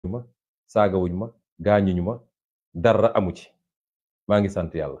ma saagawuñ ma gaañuñu ma dara amu ci maa ngi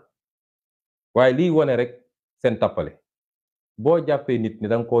sant yàlla waaye liy wone rek seen tappale boo jàppee nit ni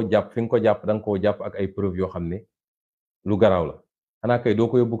da nga koo jàpp fi nga ko jàpp da nga koo jàpp ak ay preuve yoo xam ne lu garaaw la xanaa kay doo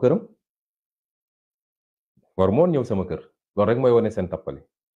ko yóbbu këram war moon ñëw sama kër loolu rek mooy wone seen tappale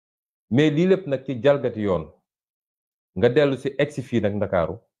mais lii lépp nag ci jalgati yoon nga dellu si egsi fii nag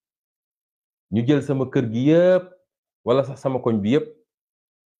Ndakaaru ñu jël sama kër gi yépp wala sax sama koñ bi yépp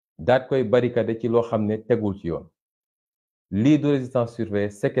daat koy barricade ci loo xam ne tegul ci yoon lii du résidence surveillée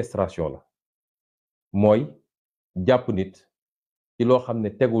séquestration la mooy jàpp nit ci loo xam ne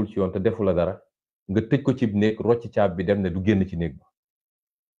tegul ci yoon te defu la dara nga tëj ko ci néeg rocc caab bi dem ne du génn ci néeg ba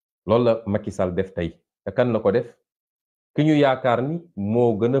loolu la Macky Sall def tey te kan la ko def ki ñu yaakaar ni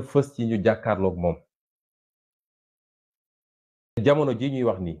moo gën a fës ci ñu jàkkaarloog moom jamono ji ñuy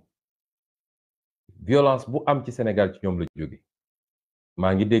wax nii violence bu am ci Sénégal ci ñoom la jóge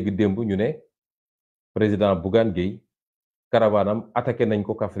maa ngi dégg démb ñu ne président Bougane Gueye karawaanam attaqué nañ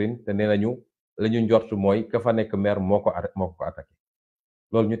ko Kaffrine te nee nañu la ñu njort mooy ka fa nekk maire moo ko attaqué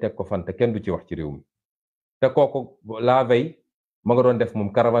loolu ñu teg ko fan te kenn du ci wax ci réew mi te kooku la veille ma nga doon def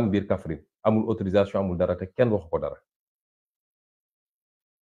moom caravane biir Kaffrine amul autorisation amul dara te kenn waxu ko dara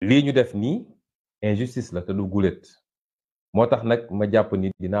lii ñu def nii injustice la te du guléet moo tax nag ma jàpp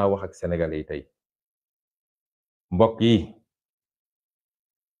ni dinaa wax ak sénégalais yi tey mbokk yi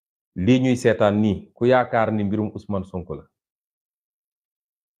lii ñuy seetaan nii ku yaakaar ni mbirum Ousmane Sonko la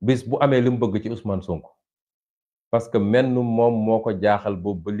bis bu amee li mu bëgg ci Ousmane Sonko parce que menn moom moo ko jaaxal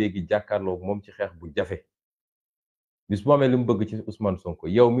boobu ba léegi jàkkaarloo moom ci xeex bu jafe bis bu amee li mu bëgg ci Ousmane Sonko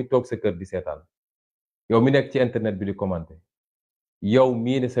yow mi toog sa kër di seetaan yow mi nekk ci internet bi di commenter yow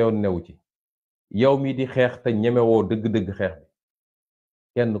mii ne sa yoon newu ci yow mii di xeex te ñemewoo dëgg-dëgg xeex bi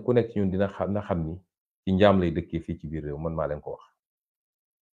kenn ku nekk ci ñun dina xam ni ci njaam lay dëkkee fii ci biir réew man maa leen ko wax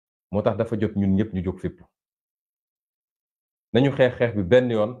moo tax dafa jot ñun ñëpp ñu jóg fépp nañu xeex bi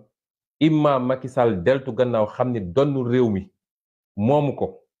benn yoon imma Macky Sall deltu gannaaw xam ni donnu réew mi moomu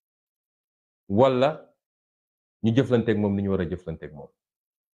ko walla ñu jëflanteeg moom ni ñu war a jëflanteeg moom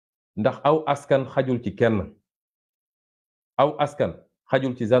ndax aw askan xajul ci kenn aw askan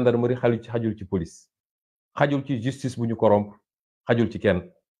xajul ci gendarmerie xajul ci police xajul ci justice bu ñu corrompre xajul ci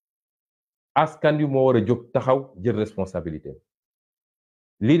kenn askan wi moo war a jóg taxaw jël responsabilité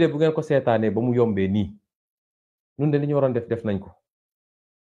lii de bu ngeen ko seetaanee ba mu yombee nii ñun de li ñu waroon def nañ ko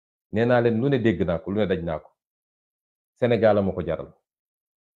nee naa leen lu ne dégg naa ko lu ne daj naa ko Sénégal ma ko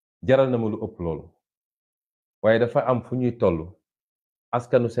jaral na ma lu ëpp loolu waaye dafa am fu ñuy toll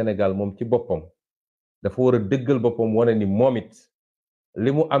askanu Sénégal moom ci boppam dafa war a dëggal boppam wane ni moom it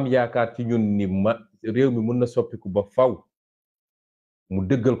li mu am yaakaar ci ñun ni réew mi mën na soppiku ba faw mu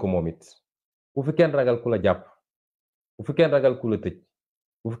dëggal ko moom it bu fi kenn ragal ku la jàpp bu fi kenn ragal ku la tëj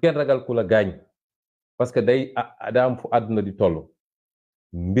bu fi kenn ragal ku la gaañ parce que daa am fu àdduna di toll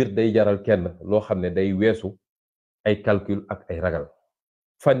mbir day jaral kenn loo xam ne day weesu ay calcul ak ay ragal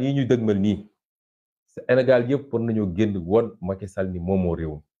fan yi ñu dëgmal nii Sénégal yëpp war nañoo génn woon Macky Sall ni moom moo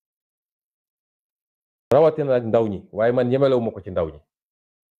réew mi rawatina ak ndaw ñi waaye man yemelewu ma ko ci ndaw ñi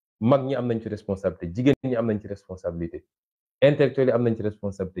mag ñi am nañ ci responsabilité jigéen ñi am nañ ci responsabilité intellectuels yi am nañ ci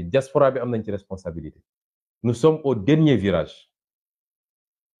responsabilité diaspora bi am nañ ci responsabilité nous sommes au dernier virage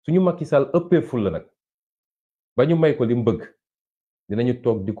suñu Macky Sall ëppee ful la nag ba ñu may ko li mu bëgg dinañu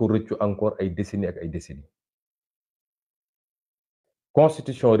toog di ko rëccu encore ay décennies ak ay décennies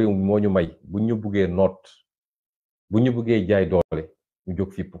constitution réew mi moo ñu may bu ñu buggee noot bu ñu buggee jaay doole ñu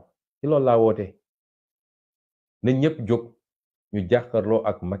jóg fippu ci loolu laa woote na ñëpp jóg ñu jàkkaarloo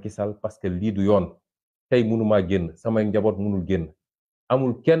ak Macky Sall parce que lii du yoon tey mënumaa génn samay njaboot mënul génn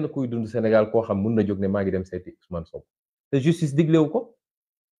amul kenn kuy dund Sénégal koo xam mën na jóg ne maa ngi dem seeti Ousmane Sonko te justice diglewu ko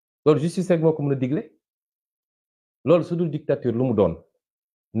loolu justice rek moo ko mën a digle loolu su dul dictature lu mu doon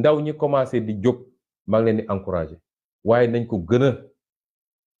ndaw ñi commencé di jóg maa ngi leen di encourager waaye nañu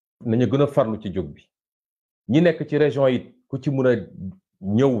gën a farlu ci jóg bi ñi nekk ci région yi ku ci mën a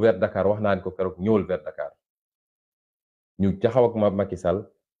ñëw vers Dakar wax naa ne ko keroog ñëwal vers Dakar ñu taxaw ak Macky Sall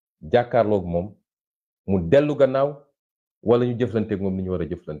jàkkaarloog moom mu dellu gannaaw wala ñu jëflanteeg moom ni ñu war a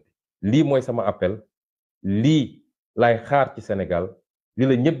jëflante lii mooy sama appel lii laay xaar ci Sénégal lii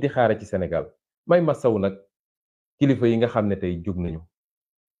la ñëpp di xaare ci Sénégal may masawu nag kilifa yi nga xam ne tey jóg nañu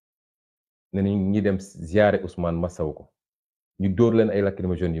ne ñi dem ziyaare Ousmane masawu ko ñu dóor leen ay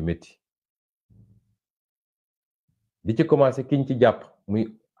lacrymogènes yu métti di ci commencé kiñ ci jàpp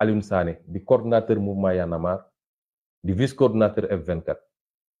muy Alioune Sané di coordonnateur mouvement Y'en a marre di vice coordonnateur F24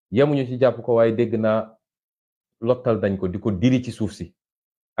 yemuñu ci jàpp ko waaye dégg naa lottal dañ ko di ko diri ci suuf si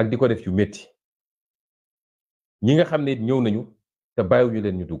ak di ko def yu métti ñi nga xam ne ñëw nañu te bàyyiwuñu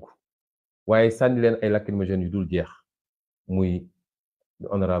leen ñu dugg waaye sànni leen ay lacrymogènes yu dul jeex muy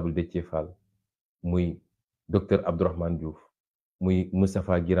honorable Déthié Fall muy docteur Abdourahmane Diouf muy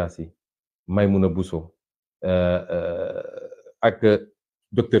Moustapha Guirassy Maymouna Bousso ak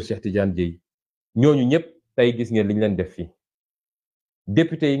docteur Cheikh Tidiane Dièye ñooñu ñëpp tey gis ngeen li ñu leen def fii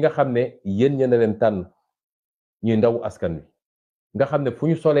député yi nga xam ne yéen ña leen tànn ñuy ndaw askan wi nga xam ne fu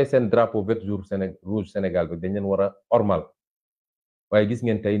ñu solee seen drapeau vert rouge Sénégal bi dañ leen war a ormal waaye gis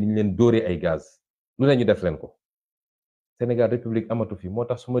ngeen tey ni ñu leen dóoree ay gaz lu ne ñu def leen ko Sénégal république amatu fi moo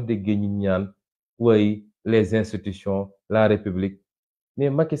tax su ma déggee ñi ñaan way les institutions la république mais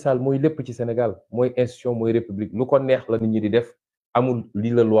Macky Sall mooy lépp ci Sénégal mooy institution mooy république lu ko neex la nit ñi di def amul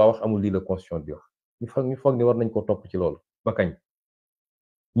lii la loi wax amul lii la constitution di wax ñu foog ni war nañ ko topp ci loolu ba kañ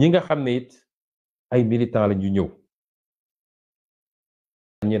ñi nga xam ne it ay militants la ñu ñëw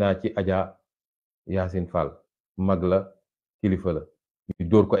ñi naa ci Adja Yacine Fall mag la kilifa la ñu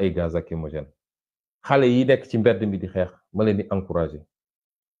dóor ko ay gaz lacrymogène xale yi nekk ci mbedd mi di xeex ma leen di encouragé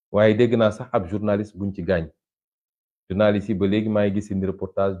waaye dégg naa sax ab journaliste buñ ci gaañ journaliste yi ba léegi maa ngi gis seen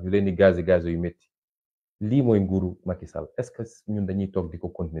reportage ñu leen di gaz yu métti lii mooy nguuru Macky Sall est-ce que ñun dañuy toog di ko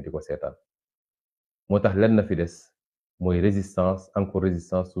continuer di ko seetaan moo tax lenn na fi des mooy résistance encore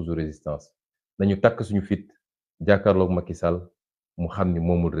résistance toujours résistance nañu takk suñu fit jàkkaarloog Macky Sall mu xam ni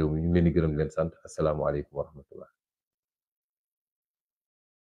moomul réew mi ñu ngi leen di gërëm di leen sant asalaamualeykum wa rahmatullah.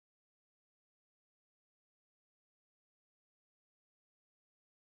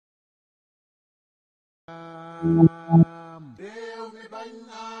 réew mi bañ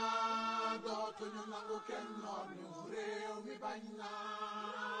naa dootuñu nangu kenn noon ñu réew mi bañ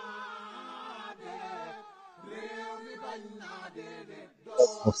naa dee réew mi bañ naa déedéet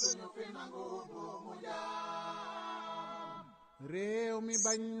dootuñu fi nangu buumu jaam réew mi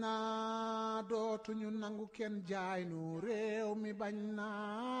bañ naa dootuñu nangu kenn jaay nu réew mi bañ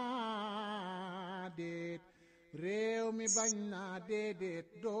naa déet réew mi bañ naa déedéet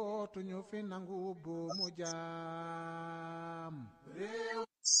dootuñu fi nangu buumu jaam réew.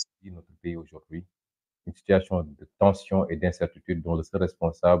 Notre pays aujourd'hui, une situation de tension et d'incertitude dont le seul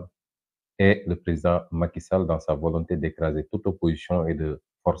responsable est le président Macky Sall dans sa volonté d'écraser toute opposition et de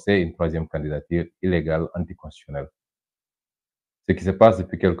forcer une troisième candidature illégale, anticonstitutionnelle. Ce qui se passe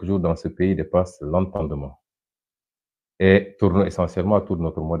depuis quelques jours dans ce pays dépasse l'entendement et tourne essentiellement autour de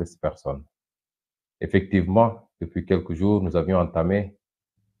notre modeste personne. Effectivement, depuis quelques jours, nous avions entamé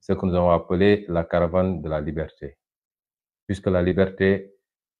ce que nous avons appelé la caravane de la liberté, puisque la liberté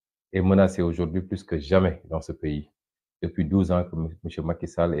est menacée aujourd'hui plus que jamais dans ce pays, depuis 12 ans que M. Macky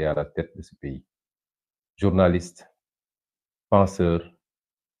Sall est à la tête de ce pays. Journalistes, penseurs,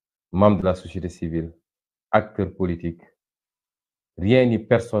 membres de la société civile, acteurs politiques, rien ni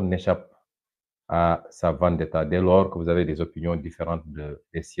personne n'échappe à sa vendetta dès lors que vous avez des opinions différentes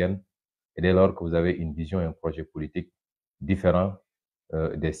des siennes et dès lors que vous avez une vision et un projet politique différent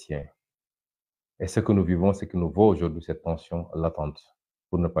des siens. Et ce que nous vivons, c'est que nous vaut aujourd'hui cette tension latente,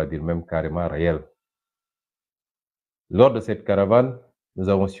 pour ne pas dire même carrément réelle. Lors de cette caravane, nous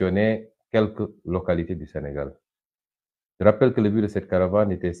avons sillonné quelques localités du Sénégal. Je rappelle que le but de cette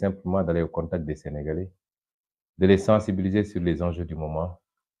caravane était simplement d'aller au contact des Sénégalais, de les sensibiliser sur les enjeux du moment,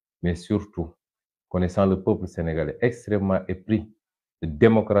 mais surtout, connaissant le peuple sénégalais extrêmement épris de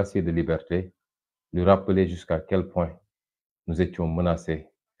démocratie et de liberté, lui rappeler jusqu'à quel point nous étions menacés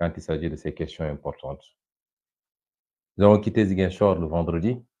quand il s'agit de ces questions importantes. Nous avons quitté Ziguinchor le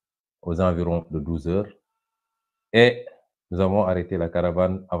vendredi aux environs de 12 heures et nous avons arrêté la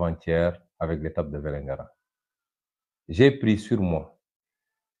caravane avant-hier avec l'étape de Vélingara. J'ai pris sur moi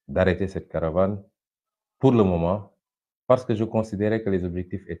d'arrêter cette caravane pour le moment parce que je considérais que les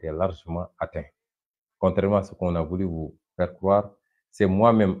objectifs étaient largement atteints. Contrairement à ce qu'on a voulu vous faire croire, c'est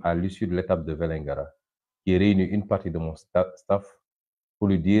moi-même à l'issue de l'étape de Vélingara qui ai réuni une partie de mon staff pour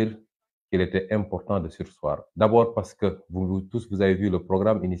lui dire qu'il était important de surseoir. D'abord parce que vous tous, vous avez vu le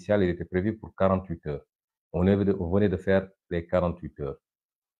programme initial, il était prévu pour 48 heures. On venait de faire les 48 heures.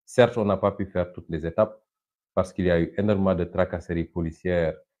 Certes, on n'a pas pu faire toutes les étapes parce qu'il y a eu énormément de tracasseries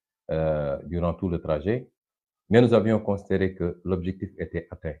policières durant tout le trajet, mais nous avions considéré que l'objectif était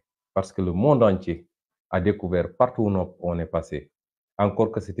atteint parce que le monde entier a découvert partout où on est passé,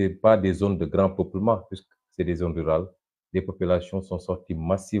 encore que ce n'était pas des zones de grand peuplement, puisque c'est des zones rurales, les populations sont sorties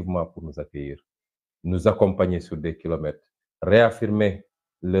massivement pour nous accueillir, nous accompagner sur des kilomètres, réaffirmer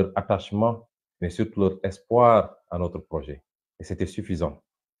leur attachement, mais surtout leur espoir à notre projet. Et c'était suffisant.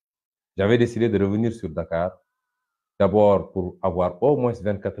 J'avais décidé de revenir sur Dakar, d'abord pour avoir au moins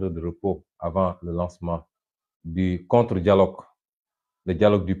 24 heures de repos avant le lancement du contre-dialogue, le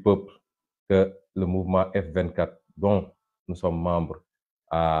dialogue du peuple que le mouvement F24, dont nous sommes membres,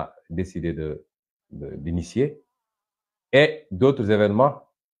 a décidé d'initier, et d'autres événements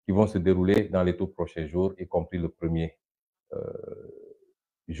qui vont se dérouler dans les tout prochains jours, y compris le 1er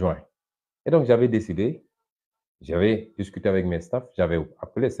juin. Et donc, j'avais discuté avec mes staffs, j'avais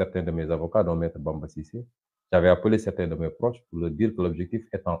appelé certains de mes avocats, dont Maître Bamba Cissé, j'avais appelé certains de mes proches pour leur dire que l'objectif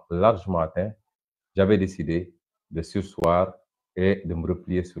étant largement atteint, j'avais décidé de surseoir et de me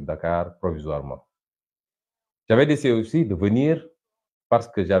replier sur Dakar provisoirement. J'avais décidé aussi de venir parce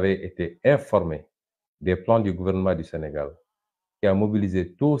que j'avais été informé des plans du gouvernement du Sénégal, qui a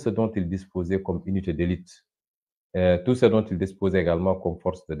mobilisé tout ce dont il disposait comme unité d'élite, tout ce dont il disposait également comme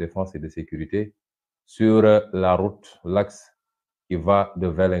force de défense et de sécurité sur la route, l'axe qui va de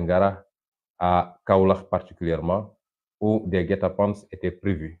Vélingara à Kaolack particulièrement, où des guet-apens étaient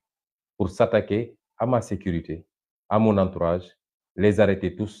prévus pour s'attaquer à ma sécurité, à mon entourage, les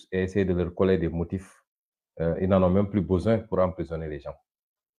arrêter tous et essayer de leur coller des motifs. Ils n'en ont même plus besoin pour emprisonner les gens.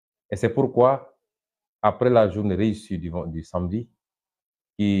 Et c'est pourquoi, après la journée réussie du samedi,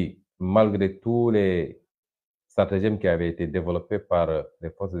 qui, malgré tous les stratagèmes qui avaient été développés par les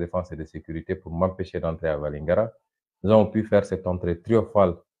forces de défense et de sécurité pour m'empêcher d'entrer à Vélingara, nous avons pu faire cette entrée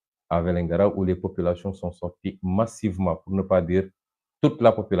triomphale à Vélingara où les populations sont sorties massivement, pour ne pas dire toute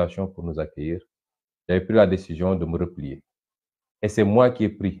la population, pour nous accueillir. J'avais pris la décision de me replier. Et c'est moi qui ai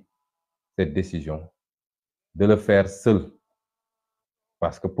pris cette décision de le faire seul.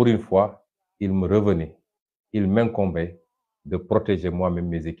 Parce que pour une fois, il me revenait, il m'incombait de protéger moi-même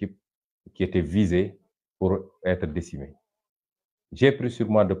mes équipes qui étaient visées pour être décimées. J'ai pris sur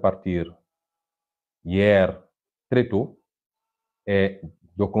moi de partir hier très tôt et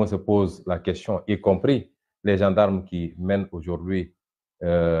donc on se pose la question, y compris les gendarmes qui mènent aujourd'hui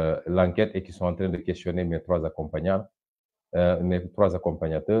l'enquête et qui sont en train de questionner mes trois accompagnateurs,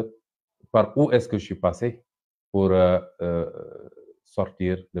 par où est-ce que je suis passé pour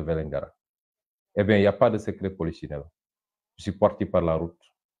sortir de Vélingara. Eh bien, il n'y a pas de secret polichinelle. Je suis parti par la route.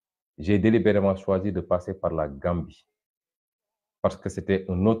 J'ai délibérément choisi de passer par la Gambie parce que c'était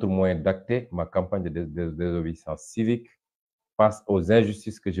un autre moyen d'acter ma campagne de désobéissance civique face aux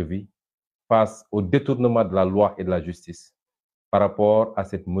injustices que je vis, face au détournement de la loi et de la justice par rapport à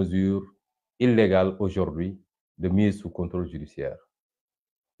cette mesure illégale aujourd'hui de mise sous contrôle judiciaire.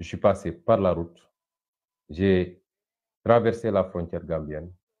 Je suis passé par la route. J'ai traversé la frontière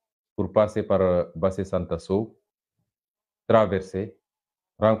gambienne pour passer par Bassé Santasso, traverser,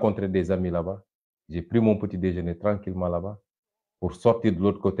 rencontrer des amis là-bas. J'ai pris mon petit déjeuner tranquillement là-bas pour sortir de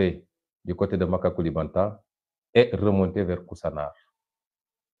l'autre côté, du côté de Makakoulibanta, et remonter vers Koussanar.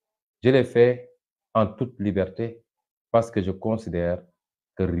 Je l'ai fait en toute liberté parce que je considère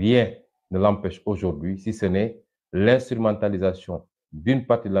que rien ne l'empêche aujourd'hui, si ce n'est l'instrumentalisation d'une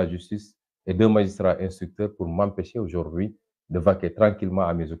partie de la justice et d'un magistrat instructeur pour m'empêcher aujourd'hui de vaquer tranquillement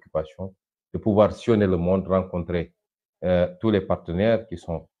à mes occupations, de pouvoir sillonner le monde, rencontrer tous les partenaires qui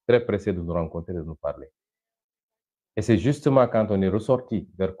sont très pressés de nous rencontrer, de nous parler. Et c'est justement quand on est ressorti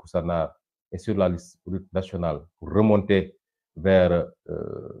vers Koussanar et sur la liste nationale pour remonter vers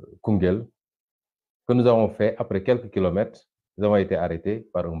Koungheul que nous avons fait, après quelques kilomètres, nous avons été arrêtés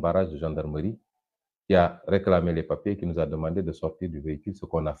par un barrage de gendarmerie qui a réclamé les papiers et qui nous a demandé de sortir du véhicule, ce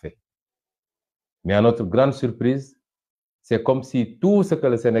qu'on a fait. Mais à notre grande surprise, c'est comme si tout ce que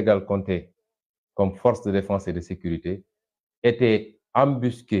le Sénégal comptait comme force de défense et de sécurité était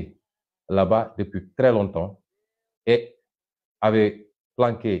embusqué là-bas depuis très longtemps et avait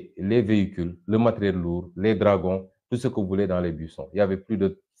planqué les véhicules, le matériel lourd, les dragons, tout ce que vous voulez dans les buissons. Il y avait plus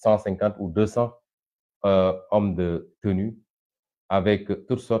de 150 ou 200 hommes de tenue avec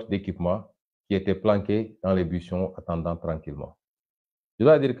toutes sortes d'équipements qui étaient planqués dans les buissons attendant tranquillement. Je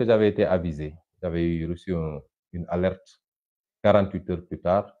dois dire que j'avais été avisé. J'avais reçu une alerte 48 heures plus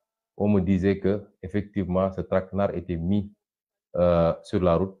tard. On me disait que effectivement ce traquenard était mis sur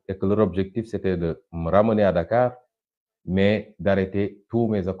la route et que leur objectif c'était de me ramener à Dakar, mais d'arrêter tous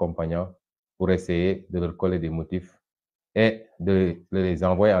mes accompagnants pour essayer de leur coller des motifs et de les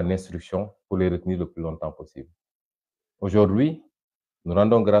envoyer en instruction pour les retenir le plus longtemps possible. Aujourd'hui, nous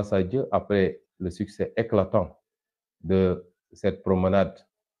rendons grâce à Dieu après le succès éclatant de cette promenade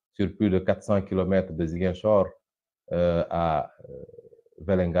sur plus de 400 km de Ziguinchor à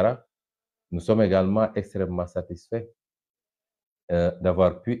Vélingara. Nous sommes également extrêmement satisfaits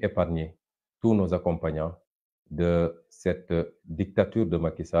d'avoir pu épargner tous nos accompagnants de cette dictature de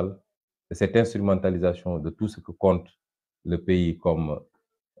Macky Sall, de cette instrumentalisation de tout ce que compte le pays comme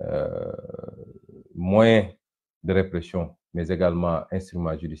moyen de répression, mais également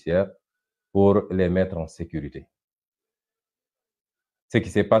instrument judiciaire pour les mettre en sécurité. Ce qui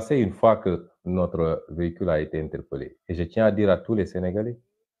s'est passé une fois que notre véhicule a été interpellé. Et je tiens à dire à tous les Sénégalais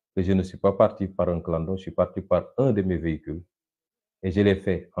que je ne suis pas parti par un clandon, je suis parti par un de mes véhicules. Et je l'ai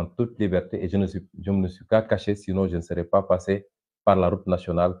fait en toute liberté et je ne me suis qu'à cacher, sinon je ne serais pas passé par la route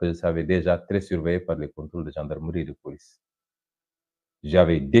nationale que je savais déjà très surveillée par les contrôles de gendarmerie et de police.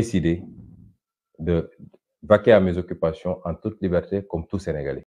 J'avais décidé de vaquer à mes occupations en toute liberté comme tout Sénégalais.